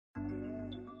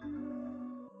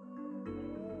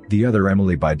The Other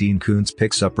Emily by Dean Koontz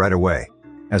picks up right away,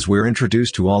 as we're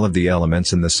introduced to all of the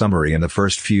elements in the summary in the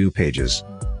first few pages.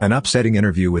 An upsetting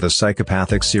interview with a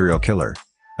psychopathic serial killer,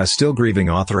 a still grieving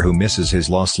author who misses his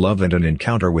lost love, and an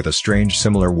encounter with a strange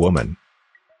similar woman.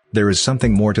 There is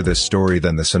something more to this story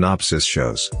than the synopsis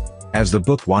shows, as the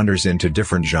book wanders into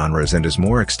different genres and is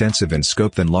more extensive in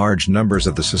scope than large numbers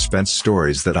of the suspense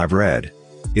stories that I've read.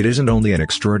 It isn't only an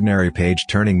extraordinary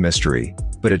page-turning mystery,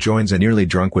 but it joins a nearly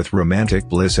drunk with romantic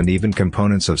bliss and even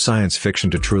components of science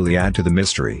fiction to truly add to the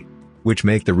mystery, which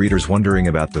make the readers wondering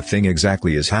about the thing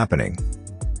exactly is happening.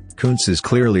 Koontz is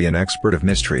clearly an expert of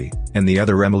mystery, and The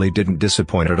Other Emily didn't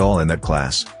disappoint at all in that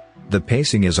class. The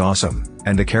pacing is awesome,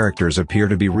 and the characters appear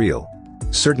to be real.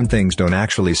 Certain things don't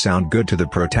actually sound good to the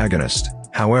protagonist,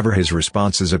 however his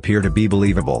responses appear to be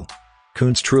believable.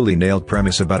 Koontz truly nailed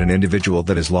premise about an individual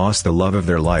that has lost the love of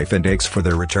their life and aches for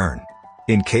their return.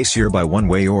 In case you're by one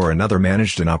way or another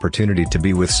managed an opportunity to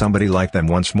be with somebody like them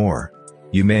once more,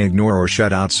 you may ignore or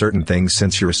shut out certain things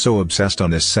since you're so obsessed on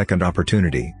this second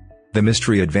opportunity. The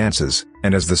mystery advances,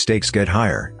 and as the stakes get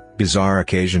higher, bizarre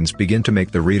occasions begin to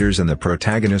make the readers and the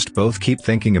protagonist both keep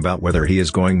thinking about whether he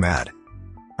is going mad.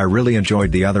 I really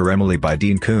enjoyed The Other Emily by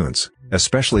Dean Koontz,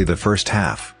 especially the first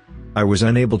half. I was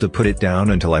unable to put it down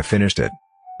until I finished it.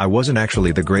 I wasn't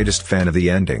actually the greatest fan of the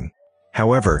ending.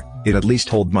 However, it at least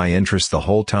held my interest the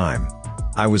whole time.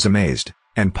 I was amazed,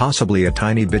 and possibly a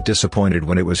tiny bit disappointed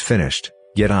when it was finished,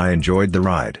 yet I enjoyed the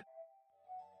ride.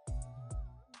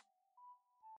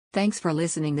 Thanks for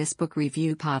listening this book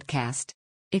review podcast.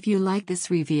 If you like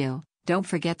this review, don't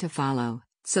forget to follow,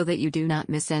 so that you do not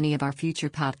miss any of our future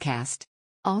podcast.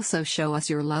 Also show us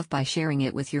your love by sharing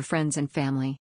it with your friends and family.